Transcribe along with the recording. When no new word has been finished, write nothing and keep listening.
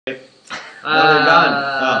they're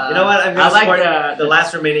gone. You know what? I'm going to support the the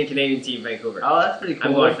last remaining Canadian team, Vancouver. Oh, that's pretty cool.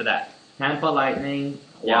 I'm going for that. Tampa Lightning,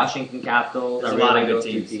 Yeah. Washington Capitals. There's I a lot really of good like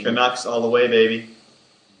those two teams. Canucks all the way, baby.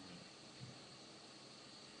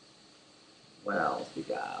 What else we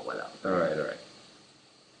got? What else? All right.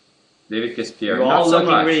 David Kiss-Pierre. You're Not all so looking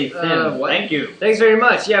much. really thin. Thank you. Thanks very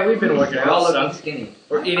much. Yeah, we've been working We're all out. looking So skinny.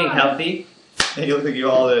 we're eating healthy. Hey, you look like you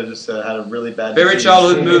all just had a really bad Favorite disease.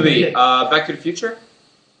 childhood movie? Back to the Future?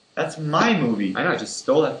 That's my movie. I know, I just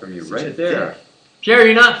stole that from you Such a right there. dick. Pierre,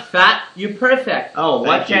 you're not fat. You're perfect. Oh,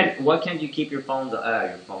 Thank what can't you keep your hands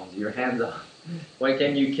off? Why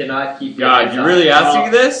can you cannot keep your God, hands you off? really asking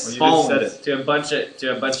Well, this? you just said it. To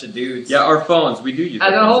a bunch of dudes. Yeah, our phones. We do use And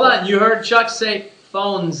our then hold phones. on. You heard Chuck say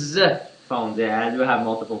phones. Phones, yeah, I do have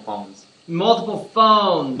multiple phones. Multiple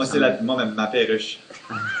phones. Moi, c'est ma perruche.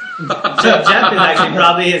 Jeff is actually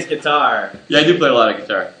probably his guitar. Yeah, I do play a lot of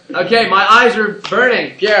guitar. Okay, my eyes are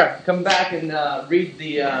burning. Pierre, come back and read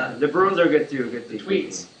the The Bruins are good too. Good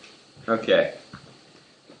tweets. Okay.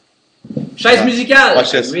 Chaise musicale.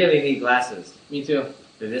 Watch I this. really need glasses. Me too.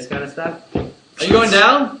 For this kind of stuff. Are you going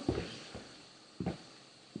down?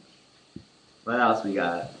 What else we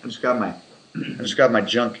got? I just got my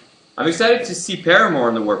junk. I'm excited to see Paramore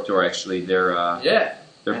on the Warped Tour, actually. They're Yeah.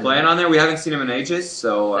 playing on there. We haven't seen them in ages,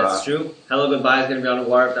 so... That's true. Hello Goodbye is going to be on the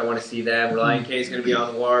Warped. I want to see them. Reliant K is going to be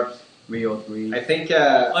on the Warped. 303. I think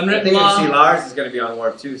Unwritten MC Law. Lars is going to be on the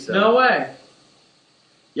Warped too. So. No way.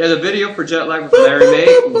 Yeah, the video for Jet Lag with Larry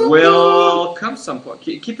May will come some point.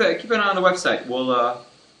 Keep an eye on the website. We'll...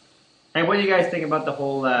 Hey, what do you guys think about the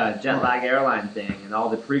whole jet lag airline thing and all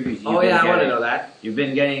the previews you've Oh been yeah, I want to getting? know that. You've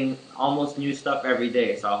been getting almost new stuff every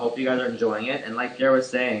day, so I hope you guys are enjoying it. And like Pierre was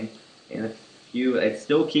saying, in a few, it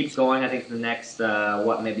still keeps going. I think for the next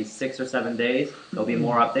maybe 6 or 7 days, there'll be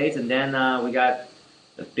more updates, and then we got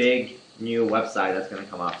a big new website that's going to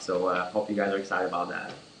come up. So hope you guys are excited about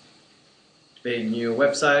that. Big new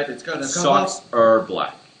website. It's going to come Socks are black.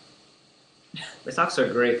 up. The socks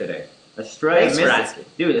are great today. Australia Thanks for misses, asking.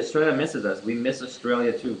 dude. Australia misses us. We miss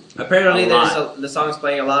Australia too. Apparently, A the song's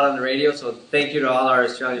playing a lot on the radio. So thank you to all our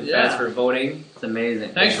Australian fans Yeah. for voting. It's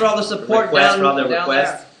amazing. Thanks for all the support Request down, for all the down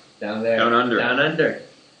requests. Down there. Down under. Down under.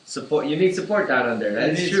 Support. You need support down under. there.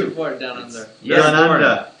 That's You need true. support down under. Yes, Down Lord.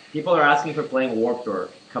 under. People are asking for playing Warped Tour.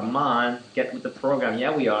 Come on, get with the program.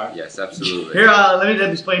 Yeah, we are. Yes, absolutely. Here, let me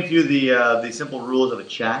explain to you the simple rules of a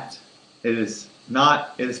chat. It is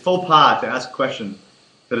faux pas to ask a question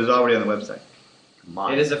that is already on the website. Come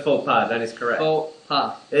on. It is a faux pas. That is correct. Faux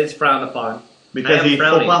pas. It is frowned upon. Because I am the faux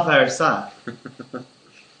frowning. pas faire ça.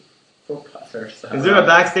 Faux pas are so- Is there a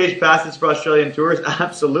backstage passes for Australian tours?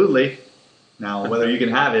 Absolutely. Now, whether you can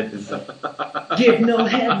have it is Give no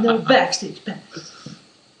head, no backstage pass.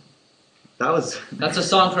 that was That's a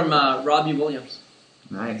song from Robbie Williams.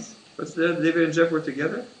 nice. What's the David and Jeff were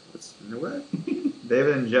together? What's no what?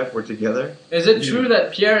 David and Jeff were together. Is it true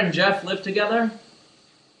that Pierre and Jeff live together?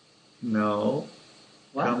 No.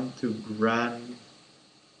 What? Come to Gran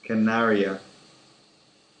Canaria.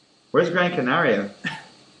 Where's Gran Canaria?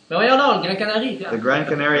 Ben voyons donc, Gran Canaria, The Pierre. Gran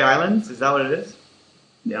Canaria Islands? Is that what it is?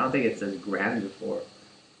 Yeah, I don't think it says grand before.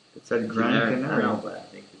 It said Gran Canaria. I don't know, Canaria. but I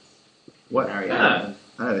think it's What? Canary Yeah. Islands.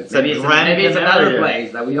 I don't know, it said Maybe it's, Gran maybe it's Canaria. another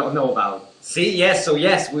place that we don't know about. See, yes, so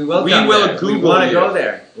yes, we will. We come will there. Google We want to you. go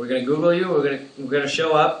there. We're gonna Google you. We're gonna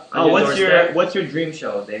show up. on Oh, doorstep. what's your dream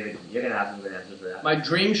show, David? You're gonna have some good answers for that. My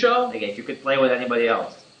dream show? Like if you could play with anybody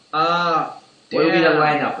else, Ah, what would be the damn.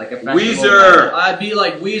 lineup? Like a festival Weezer! I'd be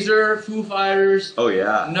like Weezer, Foo Fighters, Oh,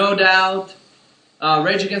 yeah. No Doubt,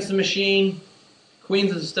 Rage Against the Machine,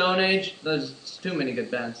 Queens of the Stone Age. There's too many good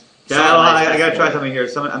bands. Yeah, I gotta try something here.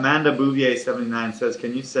 Amanda Bouvier 79 says,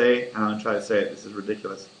 "Can you say?" I'm gonna try to say it. This is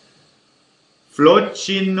ridiculous.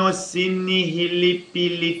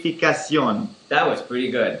 Flocinosinihilipilification. That was pretty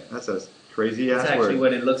good. That's a crazy That's ass actually word.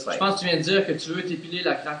 what it looks Je like. pense que tu viens de dire que tu veux t'épiler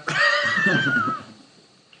la craque.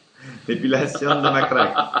 Dépilation de ma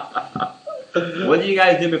craque. What do you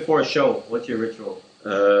guys do before a show? What's your ritual?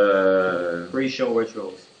 Uh, Pre-show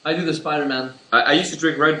rituals. I do the Spider-Man. I used to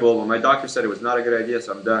drink Red Bull, but my doctor said it was not a good idea,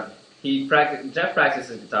 so I'm done. Jeff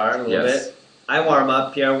practices guitar a little Yes. bit. I warm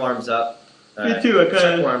up. Pierre warms up. Me too, I Chuck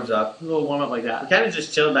kinda- warms up. A little warm up like We that. kind of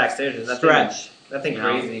just chill backstage. There's nothing, Stretch. nothing Yeah.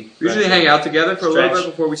 crazy. We usually hang out together for a little Stretch.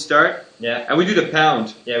 bit before we start, Yeah, and we do the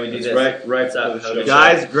pound. yeah, we do That's this. right What's up? for the How show. we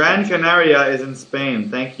Guys, Gran Canaria is in Spain.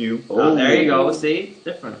 Thank you. Oh, there you go. See, it's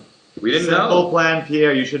different. We didn't Simple know. plan,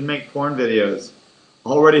 Pierre. You should make porn videos.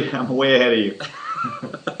 Already, I'm way ahead of you.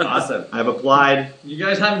 Awesome. I've applied. You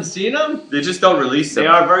guys haven't seen them? They just don't release them. They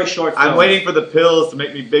are very short films. I'm waiting for the pills to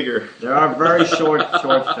make me bigger. There are very short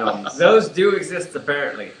films. Those do exist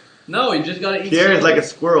apparently. No, you just gotta eat Pierre is celery. like a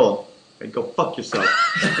squirrel. Okay, go fuck yourself.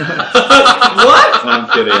 What? No, I'm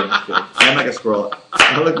kidding. I'm like a squirrel.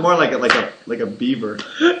 I look more like a beaver.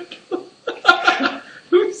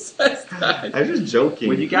 Who says that? I'm just joking.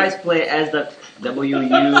 Would you guys play as the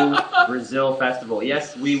WU Brazil Festival?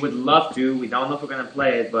 Yes, we would love to. We don't know if we're going to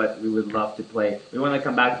play it, but we would love to play. We want to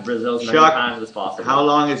come back to Brazil as many Chuck, times as possible. How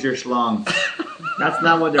long is your schlong? That's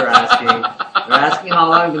not what they're asking. They're asking how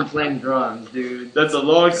long I've been playing drums, dude. That's a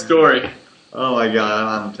long story. Oh my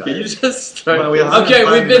god, I'm Can you tired. just start? Well, we have- Okay,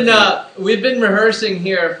 105 we've been rehearsing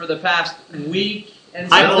here for the past week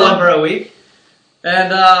and I pull something. over a week. And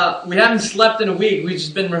we haven't slept in a week. We've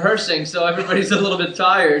just been rehearsing, so everybody's a little bit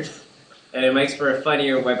tired. And it makes for a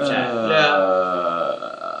funnier web chat.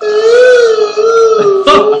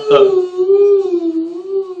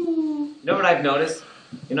 You know what I've noticed?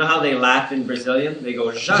 You know how they laugh in Brazilian? They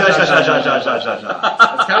go ja, ja, ja, ja, ja, ja, ja, ja.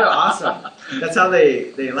 That's kind of awesome. That's how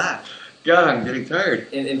they laugh. God, I'm getting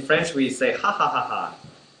tired. In French, we say ha ha ha ha.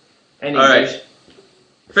 In All right. English,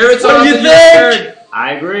 Favorite song What do you of the think? year?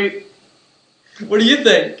 I agree. What do you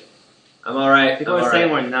think? I'm alright. People are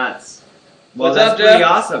saying we're nuts. Well, What's that's up, pretty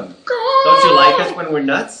Jeff? awesome. Don't you like us when we're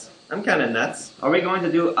nuts? I'm kind of nuts. Are we going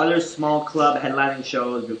to do other small club headlining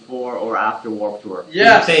shows before or after Warped Tour?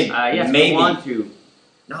 Yes. What do you think? Yes, Maybe. we want to.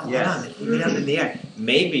 No, hold Yes. on. Let's leave it up in the air.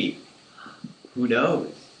 Maybe. Who knows?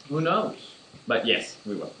 Who knows? But yes,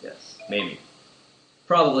 we will. Yes. Maybe.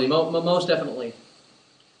 Probably. Most definitely.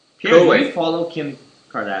 Pierre, do wait. you follow Kim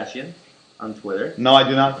Kardashian on Twitter? No, I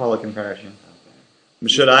do not follow Kim Kardashian.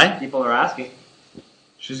 Should I? People are asking.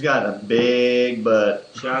 She's got a big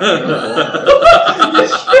butt. Chuck,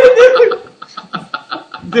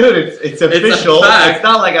 Dude, it's official. fact. It's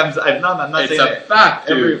not like I'm not It's saying a fact,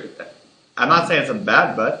 dude. I'm not saying it's a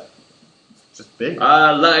bad butt. It's just big.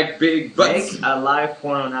 I like big butts. make a live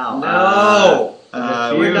porno now. No.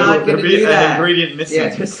 We're not gonna do that. An ingredient missing.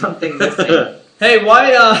 Yeah, there's something missing. Hey,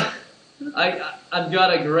 why? I've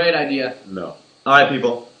got a great idea. No. All right,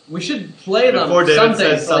 people. We should play them Before David something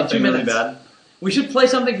says for like 2 something really minutes. bad, We should play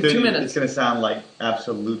something for dude, 2 it's minutes. gonna sound like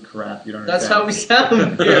absolute crap. You don't That's understand. how we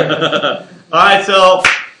sound here. All right, so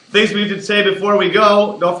things we need to say before we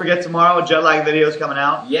go. Don't forget tomorrow, jet lag videos coming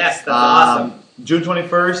out. Yes, that's awesome. June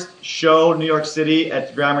 21st, show New York City at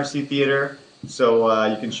the Gramercy Theater. So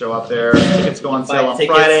you can show up there. Tickets go on Buy sale on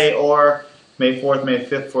tickets. Friday or May 4th, May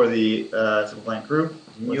 5th for the Simple Plan Crew.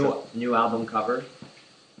 New album cover.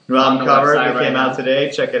 New on album the cover website that right came now. out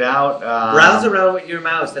today. Check it out. Browse around with your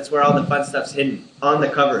mouse. That's where all the fun stuff's hidden. On the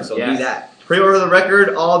cover, so Yes. do that. Pre-order the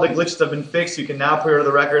record. All the glitches have been fixed. You can now pre-order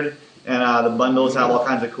the record, and the bundles have all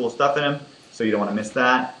kinds of cool stuff in them. So you don't want to miss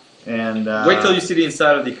that. And Wait till you see the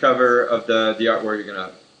inside of the cover of the artwork.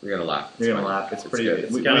 You're gonna laugh. You're gonna laugh. It's pretty.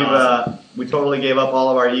 good. We totally gave up all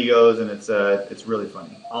of our egos, and it's really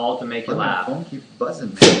funny. All to make you My laugh. phone keeps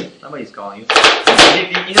buzzing. Somebody's calling you.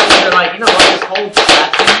 You know, they're like, you know what, this whole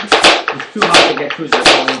chat thing is too hard to get through, so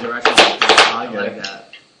they're calling directly. I get like it. that.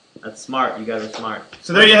 That's smart. You guys are smart.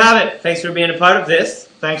 So there you have it. Thanks for being a part of this.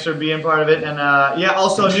 Thanks for being part of it. And yeah,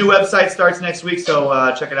 also a new website starts next week, so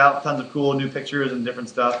check it out. Tons of cool new pictures and different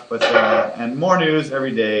stuff. But and more news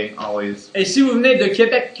every day, always. Et si vous venez de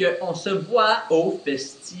Québec, on se voit au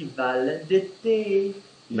festival d'été.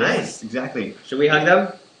 Nice. Exactly. Should we hug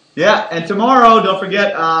them? Yeah, and tomorrow, don't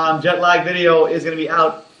forget, Jet Lag video is going to be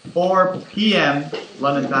out 4 p.m.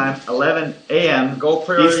 London time, 11 a.m. Go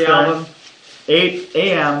pre-order the Eastern, album. 8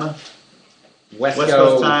 a.m. West West Coast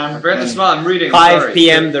Coast time. I forgot to and smile. I'm reading. 5 sorry.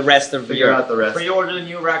 p.m. the rest of the Figure year. out the rest. Pre-order the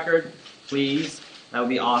new record, please. That would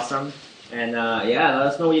be awesome. And yeah, let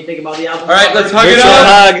us know what you think about the album. All right, let's hug Get it you a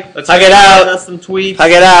out. hug. Let's hug it Send out. us some tweets.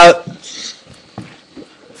 Hug it out.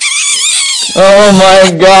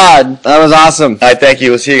 Oh my God, that was awesome. All right, thank you.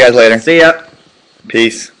 We'll see you guys later. See ya.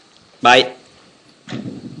 Peace. Bye.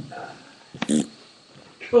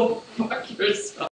 Go fuck yourself.